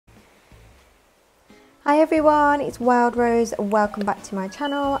Hi everyone, it's Wild Rose. Welcome back to my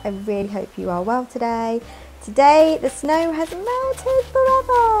channel. I really hope you are well today. Today the snow has melted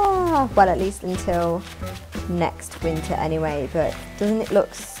forever. Well, at least until next winter anyway, but doesn't it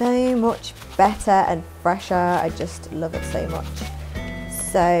look so much better and fresher? I just love it so much.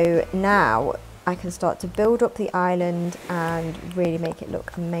 So now I can start to build up the island and really make it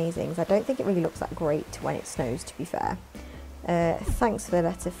look amazing. I don't think it really looks that great when it snows, to be fair. Thanks for the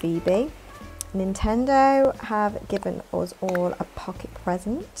letter, Phoebe. Nintendo have given us all a pocket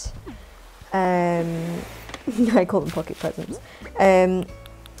present. I call them pocket presents. To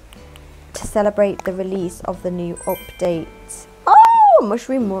celebrate the release of the new update. Oh,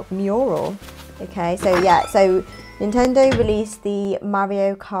 Mushroom Mural. Okay, so yeah, so Nintendo released the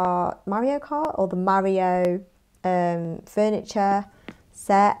Mario Kart or the Mario furniture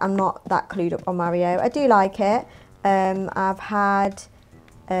set. I'm not that clued up on Mario. I do like it. I've had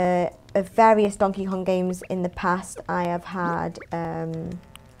various Donkey Kong games in the past. I have had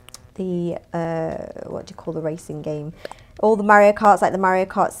the what do you call the racing game? All the Mario Karts, like the Mario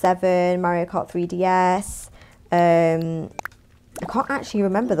Kart 7, Mario Kart 3DS. I can't actually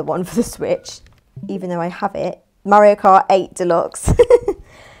remember the one for the Switch, even though I have it. Mario Kart 8 Deluxe.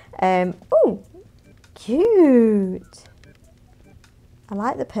 Oh, cute. I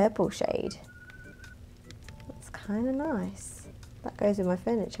like the purple shade. That's kind of nice. That goes with my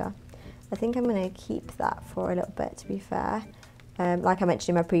furniture. I think I'm going to keep that for a little bit, to be fair. Like I mentioned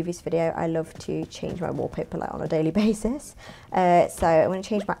in my previous video, I love to change my wallpaper like on a daily basis. So I'm going to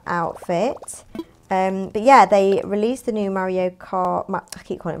change my outfit. But yeah, they released the new Mario Kart, I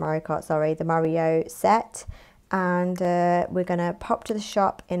keep calling it Mario Kart, sorry, the Mario set. And we're going to pop to the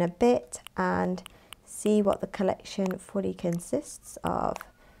shop in a bit and see what the collection fully consists of.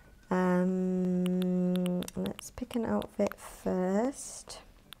 Let's pick an outfit first.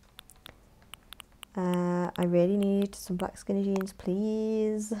 I really need some black skinny jeans,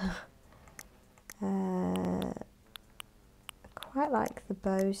 please. I quite like the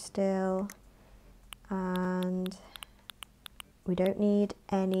bow still, and we don't need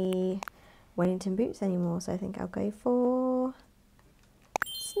any Wellington boots anymore, so I think I'll go for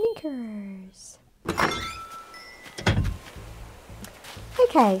sneakers.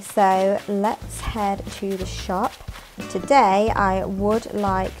 Okay, so let's head to the shop. Today I would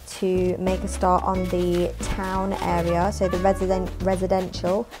like to make a start on the town area, so the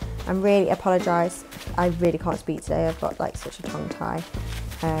residential. I really apologise, I really can't speak today, I've got like such a tongue tie.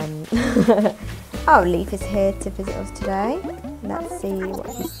 Oh, Leaf is here to visit us today. Let's see what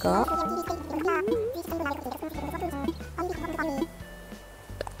he's got.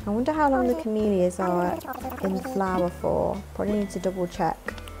 I wonder how long the camellias are in flower for. Probably need to double check.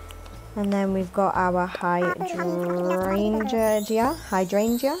 And then we've got our hydrangea.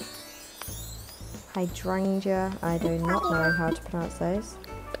 I do not know how to pronounce those.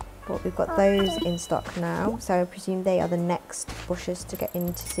 But we've got those in stock now. So I presume they are the next bushes to get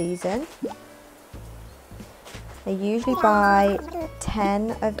into season. I usually buy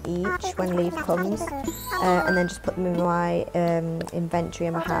 10 of each when Leaf comes, and then just put them in my inventory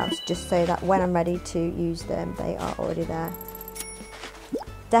in my house, just so that when I'm ready to use them, they are already there.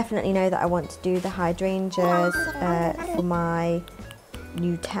 Definitely know that I want to do the hydrangeas for my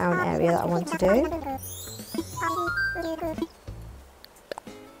new town area that I want to do.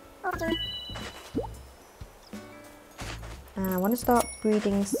 I want to start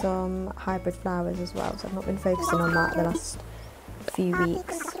breeding some hybrid flowers as well, so I've not been focusing on that the last few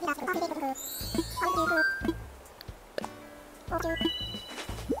weeks.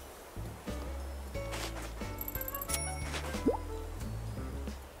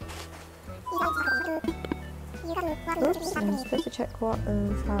 Oops, I'm supposed to check what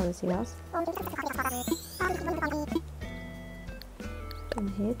flowers he has. I'm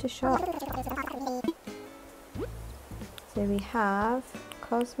here to shop. So we have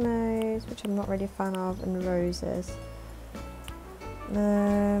Cosmos, which I'm not really a fan of, and roses.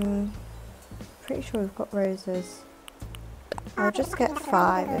 Pretty sure we've got roses. I'll just get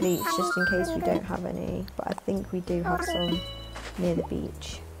 5 of each just in case we don't have any, but I think we do have some near the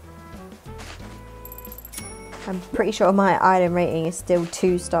beach. I'm pretty sure my island rating is still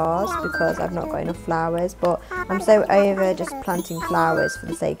 2 stars because I've not got enough flowers, but I'm so over just planting flowers for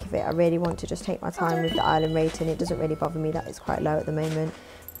the sake of it. I really want to just take my time with the island rating. It doesn't really bother me that it's quite low at the moment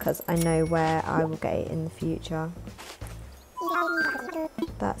because I know where I will get it in the future.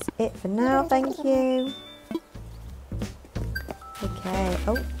 That's it for now, thank you. Okay,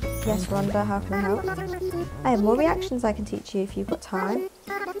 oh, yes Rhonda, how can I help? I have more reactions I can teach you if you've got time.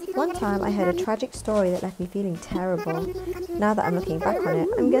 One time I heard a tragic story that left me feeling terrible. Now that I'm looking back on it,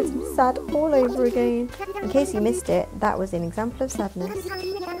 I'm getting sad all over again. In case you missed it, that was an example of sadness.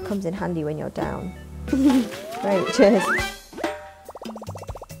 It comes in handy when you're down. Right, cheers.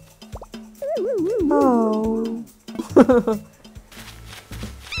 Oh.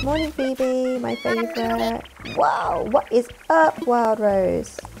 Morning, Phoebe, my favourite. Wow, what is up, Wild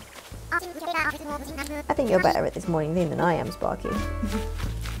Rose? I think you're better at this morning thing than I am, Sparky.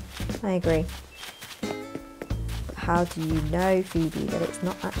 I agree. But how do you know, Phoebe, that it's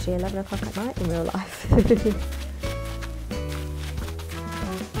not actually 11 o'clock at night in real life?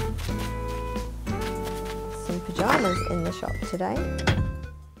 Some pyjamas in the shop today.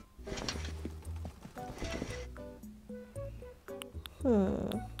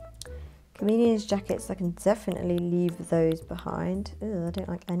 Comedian's jackets, I can definitely leave those behind. Ew, I don't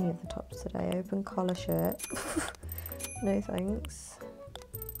like any of the tops today. Open collar shirt. No thanks.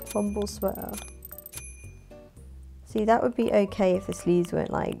 Fumble sweater. See, that would be okay if the sleeves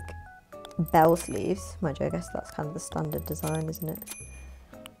weren't like bell sleeves. Mind you, I guess that's kind of the standard design, isn't it?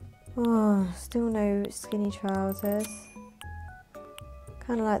 Oh, still no skinny trousers.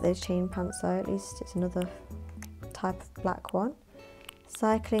 Kind of like those chain pants though, at least it's another type of black one.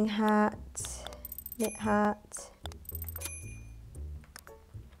 Cycling hat, knit hat.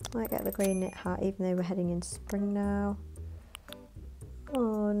 Might get the grey knit hat even though we're heading into spring now.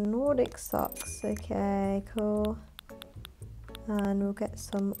 Oh, Nordic socks, okay, cool. And we'll get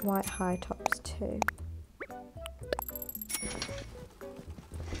some white high tops too.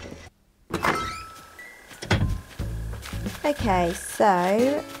 Okay,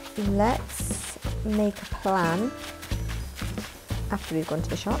 so let's make a plan after we've gone to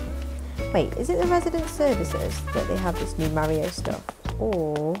the shop. Wait, is it the resident services that they have this new Mario stuff?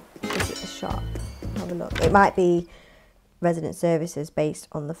 Or is it the shop? Have a look. It might be resident services based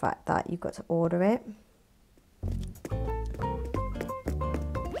on the fact that you've got to order it.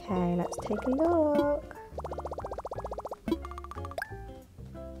 Okay, let's take a look.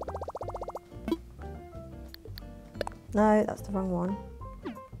 No, that's the wrong one.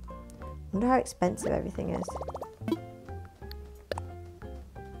 I wonder how expensive everything is.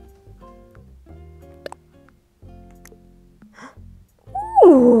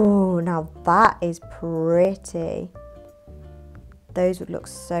 Ooh, now that is pretty. Those would look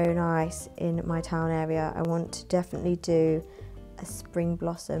so nice in my town area. I want to definitely do a spring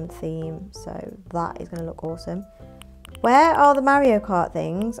blossom theme, so that is going to look awesome. Where are the Mario Kart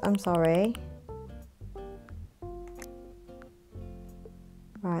things? I'm sorry.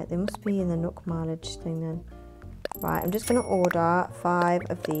 Right, they must be in the Nook mileage thing then. Right, I'm just going to order 5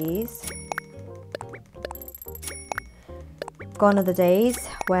 of these. Gone are the days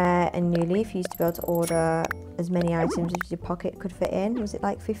where in New Leaf you used to be able to order as many items as your pocket could fit in. Was it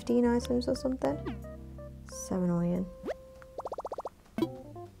like 15 items or something? So annoying.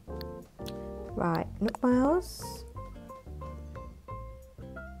 Right, Nook Miles.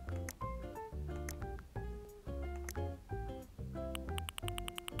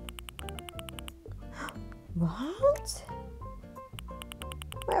 What?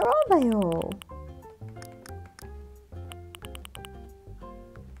 Where are they all?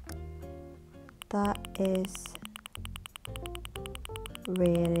 That is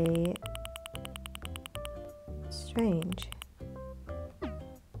really strange.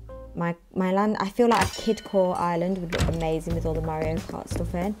 My land, I feel like a Kidcore Island would look amazing with all the Mario Kart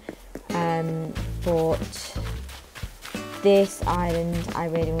stuff in. But this island, I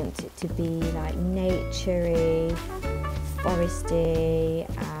really want it to be like naturey, foresty,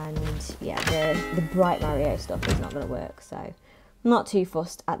 and yeah, the bright Mario stuff is not going to work. So I'm not too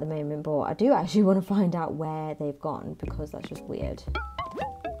fussed at the moment, but I do actually want to find out where they've gone because that's just weird.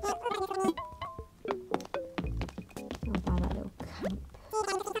 I'll buy that little camp. Where?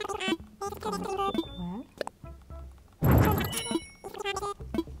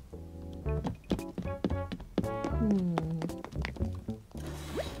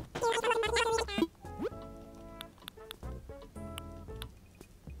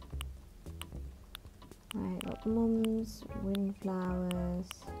 Right, got the mums, windflowers.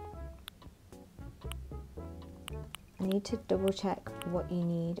 I need to double check what you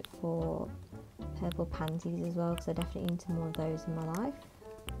need for purple pansies as well because I definitely need some more of those in my life.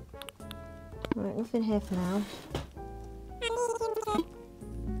 Right, nothing here for now.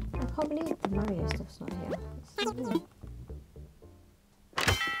 I can't believe the Mario stuff's not here. It's so weird.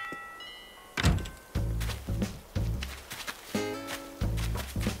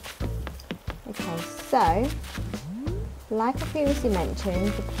 Okay, so, like I previously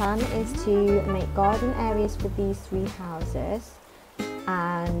mentioned, the plan is to make garden areas for these 3 houses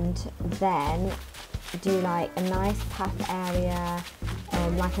and and then do like a nice path area,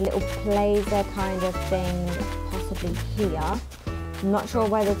 like a little plaza kind of thing, possibly here. I'm not sure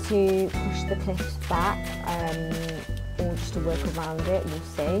whether to push the cliffs back or just to work around it, we'll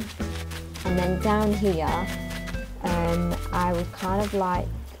see. And then down here, I would kind of like,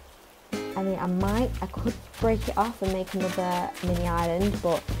 I mean, I could break it off and make another mini island,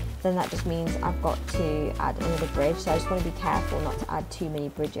 but then that just means I've got to add another bridge. So I just want to be careful not to add too many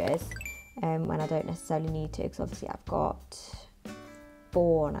bridges when I don't necessarily need to, because obviously I've got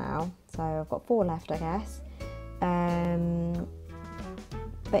 4 now. So I've got 4 left, I guess.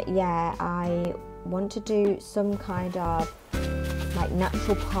 But yeah, I want to do some kind of like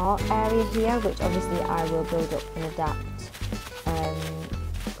natural park area here, which obviously I will build up and adapt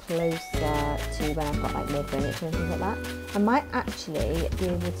closer to when I've got like more furniture and things like that. I might actually be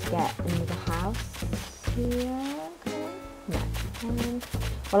able to get another house here. No.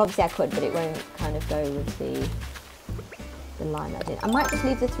 Well, obviously I could, but it won't kind of go with the line I did. I might just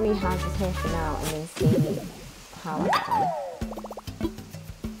leave the 3 houses here for now and then see how I get on.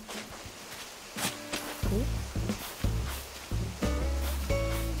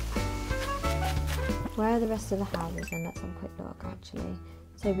 Where are the rest of the houses? And let's have a quick look actually.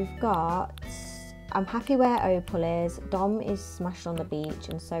 So we've got, I'm happy where Opal is. Dom is smashed on the beach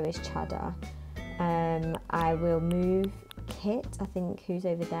and so is Cheddar. I will move Kit, I think, who's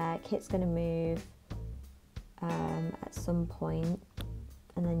over there. Kit's going to move at some point.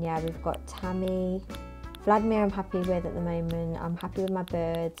 And then yeah, we've got Tammy. Vladimir I'm happy with at the moment. I'm happy with my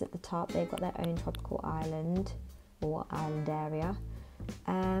birds at the top. They've got their own tropical island or island area.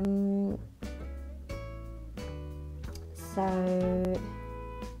 So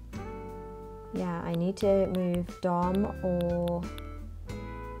yeah, I need to move Dom or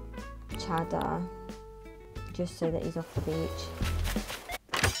Cheddar just so that he's off the beach.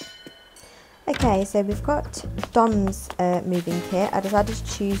 Okay, so we've got Dom's moving kit. I decided to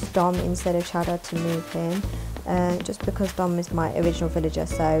choose Dom instead of Cheddar to move him, just because Dom is my original villager,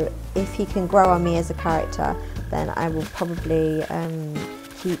 so if he can grow on me as a character, then I will probably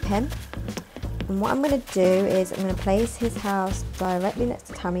keep him. And what I'm going to do is I'm going to place his house directly next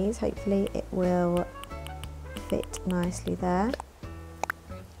to Tammy's. Hopefully it will fit nicely there.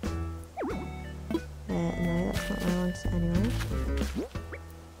 No, that's not where I want it anyway.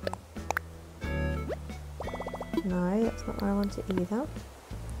 No, that's not where I want it either.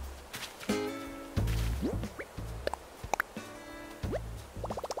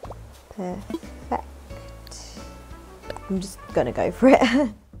 Perfect. I'm just going to go for it.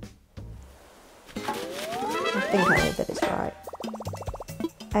 I think I know that it's right.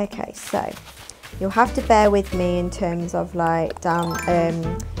 Okay, so you'll have to bear with me in terms of like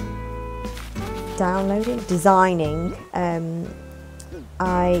designing.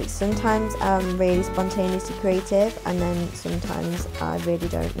 I sometimes am really spontaneously creative, and then sometimes I really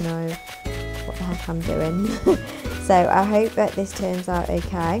don't know what the heck I'm doing. So I hope that this turns out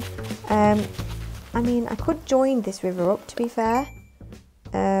okay. I mean, I could join this river up, to be fair.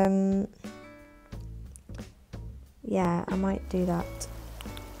 Yeah, I might do that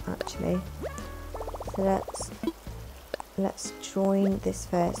actually. So let's join this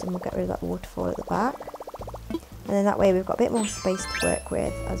first, and we'll get rid of that waterfall at the back. And then that way we've got a bit more space to work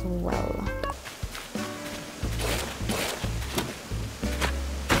with as well.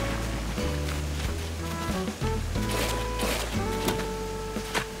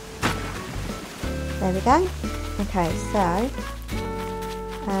 There we go. Okay, so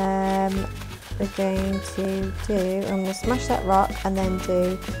we're going to I'm going to smash that rock and then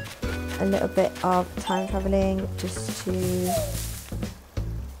do a little bit of time travelling just to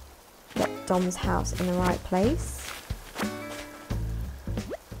get Dom's house in the right place.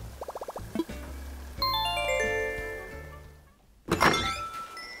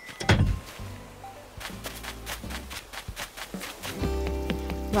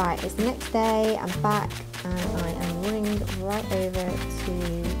 Right, it's the next day, I'm back and I am running right over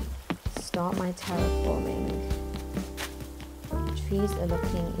to start my terraforming. The trees are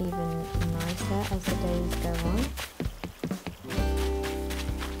looking even nicer as the days go on.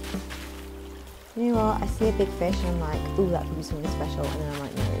 You know what, I see a big fish and I'm like, ooh, that could be something special, and then I'm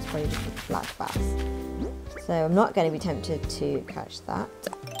like, no, it's probably just a black bass. So I'm not going to be tempted to catch that.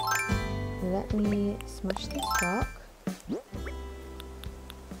 Let me smash this rock.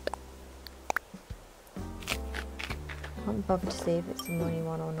 I'm above to see if it's a money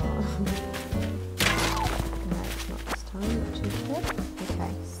one or not. No, it's not this time, which is good.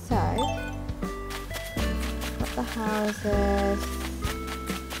 Okay, so got the houses.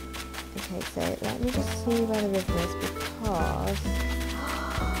 Okay, so let me just see where the river is, because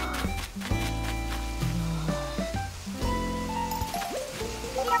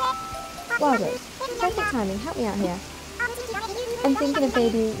Wild Rose. Perfect timing. Help me out here. I'm thinking of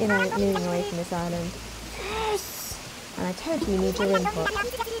maybe, you know, moving away from this island. Yes! And I totally need your input.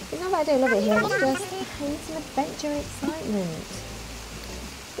 It's not that I don't love it here, it's just I need some adventure excitement.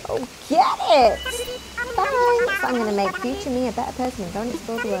 Oh, get it! Thanks! I'm going to make future me a better person and go and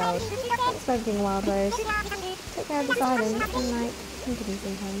explore the world. Thanks for everything, Wild Rose. Take care of this island and, like, think of you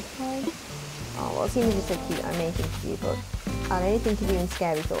sometimes, okay? Oh, well, seeing as you're so cute, I may think of you, but I'll only think of you in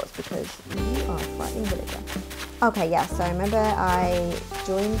scary thoughts because you are a frightening villager. Okay, yeah, so I remember I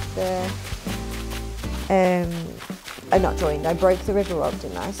joined the, I broke the river rock,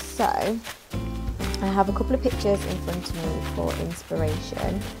 didn't I? So, I have a couple of pictures in front of me for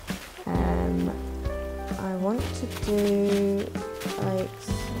inspiration. I want to do, like,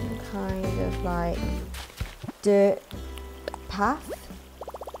 some kind of, like, dirt path.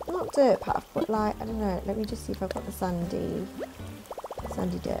 Not dirt path, but, like, I don't know, let me just see if I've got the sandy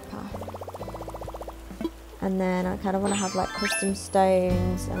dirt path. And then I kind of want to have like custom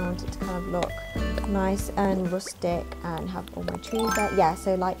stones and I want it to kind of look nice and rustic and have all my trees there. Yeah,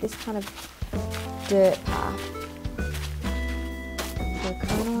 so like this kind of dirt path. So I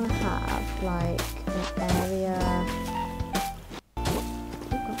kind of want to have like an area.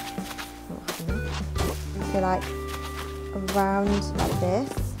 So like around like this.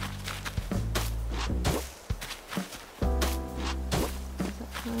 Is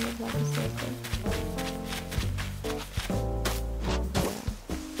that kind of like a circle?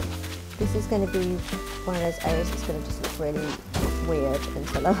 This is going to be one of those areas that's going to just look really weird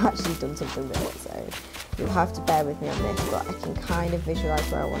until I've actually done something with it, so you'll have to bear with me on this, but I can kind of visualise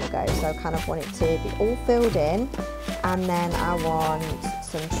where I want to go. So I kind of want it to be all filled in, and then I want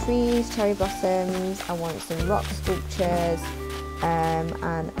some trees, cherry blossoms, I want some rock sculptures,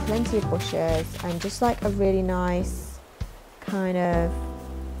 and plenty of bushes, and just like a really nice kind of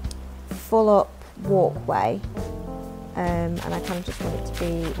full up walkway. And I kind of just want it to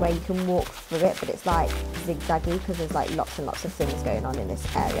be where you can walk through it, but it's like zigzaggy because there's like lots and lots of things going on in this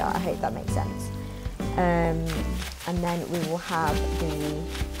area. I hope that makes sense. And then we will have the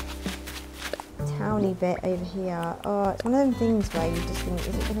towny bit over here. Oh, it's one of them things where you just think, is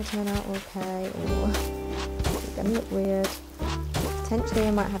it going to turn out okay, or is it going to look weird? Potentially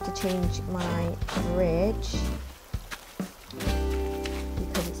I might have to change my bridge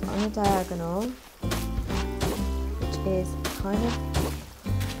because it's on a diagonal. Is kind of,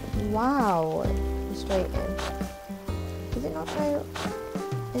 wow, straight in. Does it not go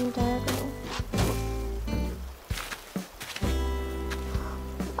in diagonal?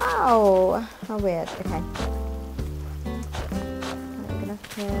 Wow, how weird. Okay. I'm gonna have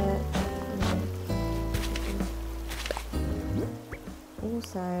to.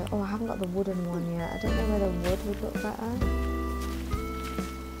 Also, oh, I haven't got the wooden one yet. I don't know whether wood would look better.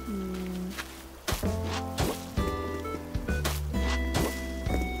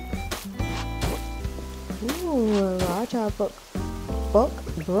 Ooh, Raja Brook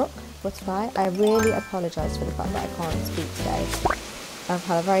Butterfly. I really apologise for the fact that I can't speak today. I've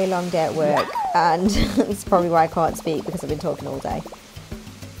had a very long day at work and it's probably why I can't speak because I've been talking all day.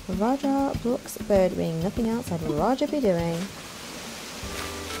 Raja Brook's birdwing. Nothing else I'd Raja be doing.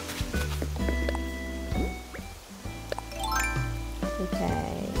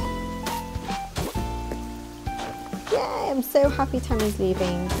 Okay. Yay, I'm so happy Tammy's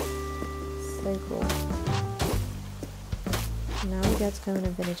leaving. So cool. Now we get to go on a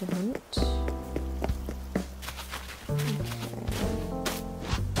villager hunt.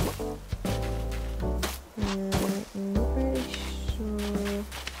 Okay. I'm not really sure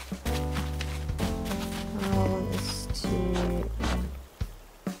how I want this to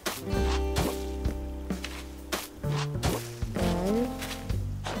go.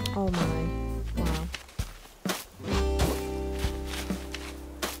 Oh my, wow.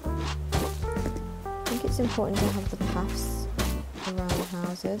 I think it's important to have the paths around the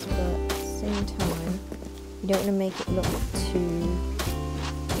houses, but at the same time you don't want to make it look too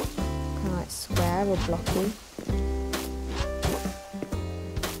kind of like square or blocky.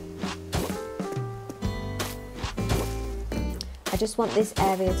 I just want this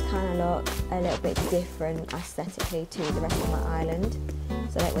area to kind of look a little bit different aesthetically to the rest of my island,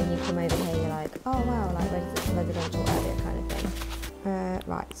 so that when you come over here you're like, oh wow, like residential area kind of thing.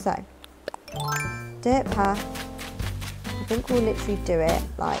 Right, so dirt path. I think we'll literally do it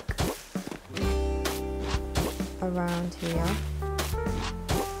like around here.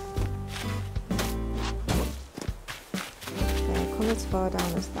 Okay, I'll come as far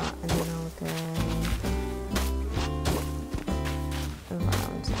down as that and then I'll go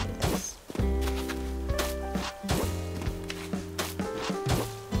around like this.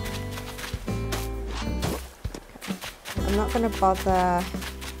 I'm not going to bother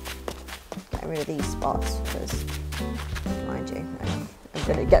getting rid of these spots because, mind you, I'm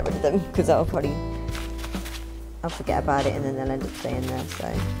going to get rid of them because I'll forget about it and then they'll end up staying there. So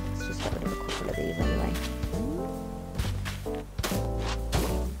let's just get rid of a couple of these anyway.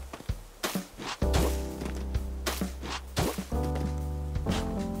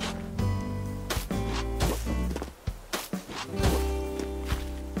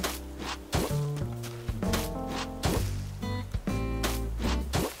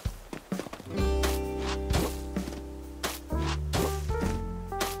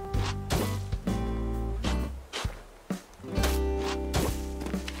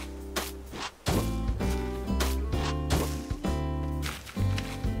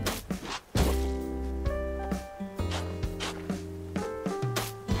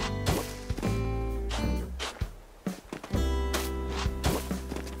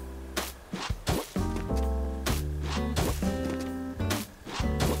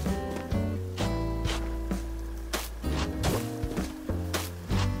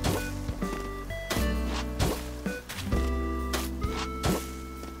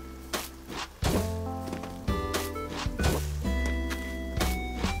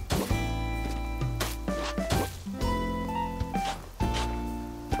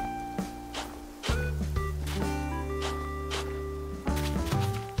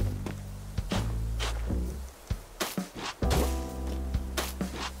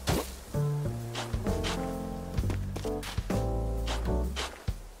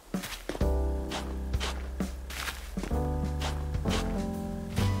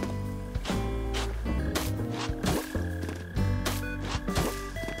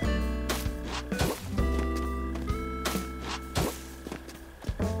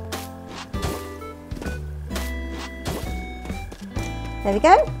 There we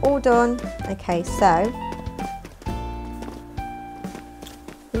go, all done. Okay, so I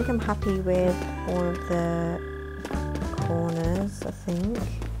think I'm happy with all of the corners, I think.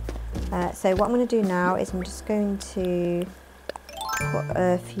 So what I'm going to do now is I'm just going to put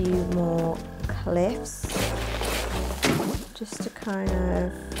a few more cliffs just to kind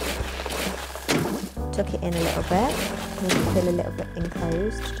of tuck it in a little bit, make it feel a little bit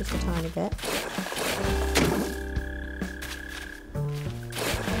enclosed, just a tiny bit.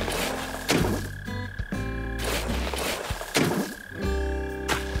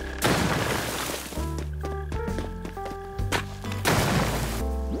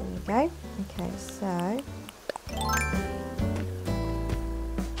 Okay, so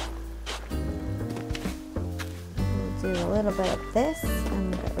we'll do a little bit of this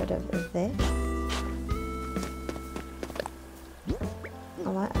and get rid of this. I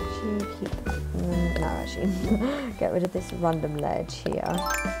might actually keep, no actually, get rid of this random ledge here.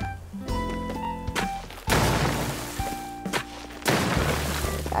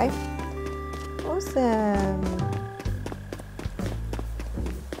 There we go. Awesome.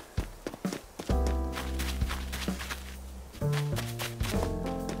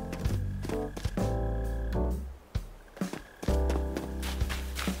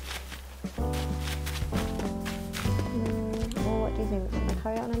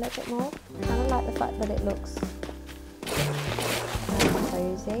 Carry on a little bit more. I kind of like the fact that it looks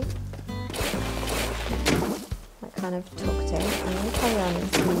cozy, like kind of tucked in. I'm going to carry on and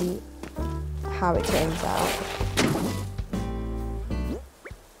see how it turns out.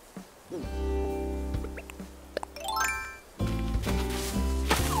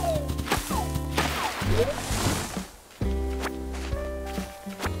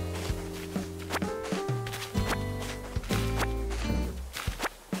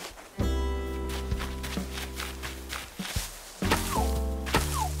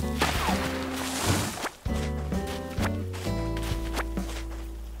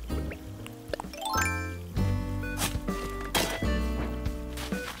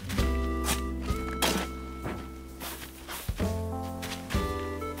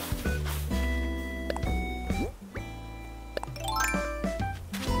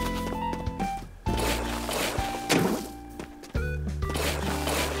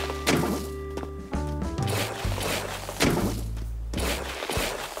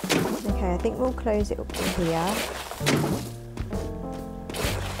 I think we'll close it up to here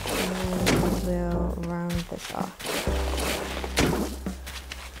and we'll round this off.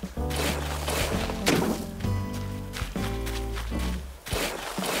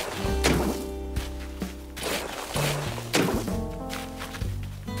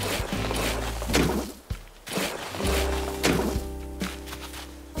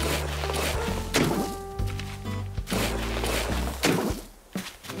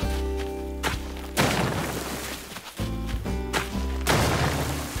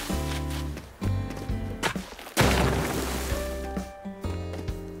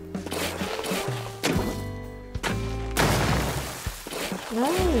 No.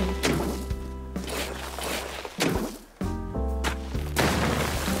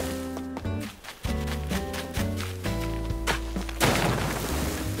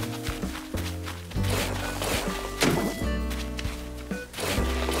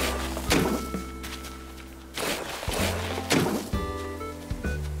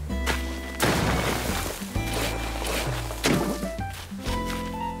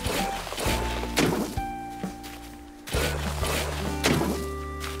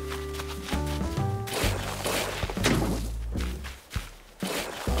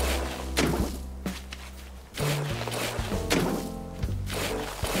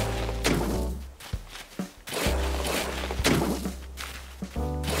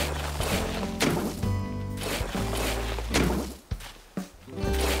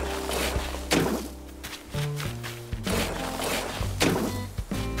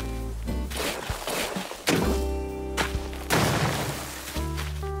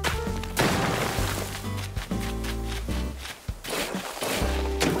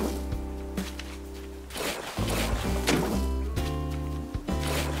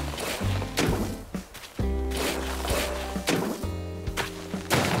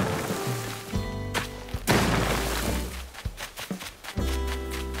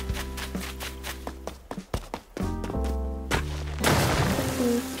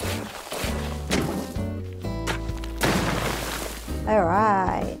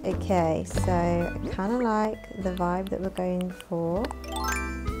 Alright, okay, so I kind of like the vibe that we're going for.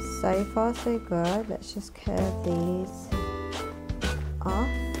 So far so good. Let's just curve these off.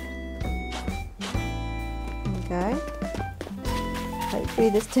 There we go. Hopefully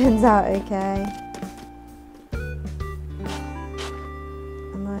this turns out okay. I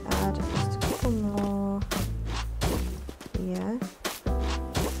might add just a couple more here.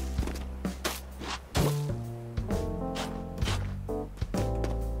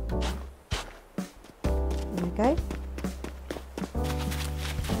 Go. Okay,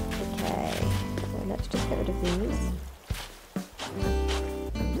 so let's just get rid of these.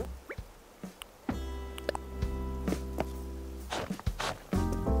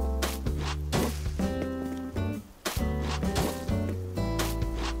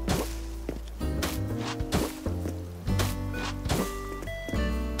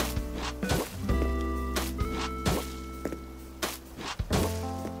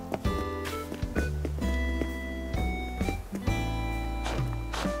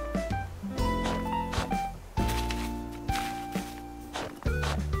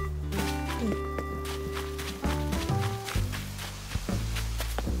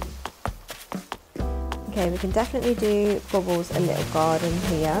 Okay, we can definitely do Bubbles a little garden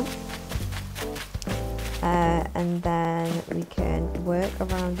here. And then we can work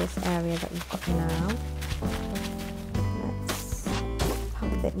around this area that we've got now. Let's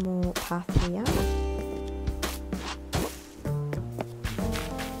have a bit more path here.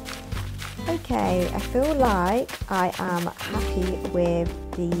 Okay, I feel like I am happy with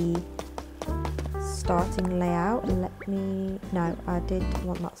the starting layout. No, I did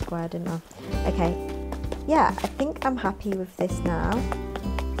want that square, didn't I? Okay. Yeah, I think I'm happy with this now.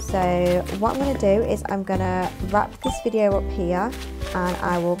 So what I'm going to do is I'm going to wrap this video up here and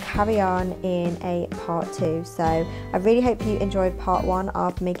I will carry on in a part 2. So I really hope you enjoyed part 1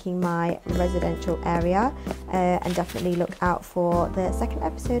 of making my residential area and definitely look out for the second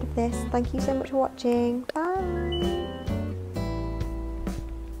episode of this. Thank you so much for watching. Bye!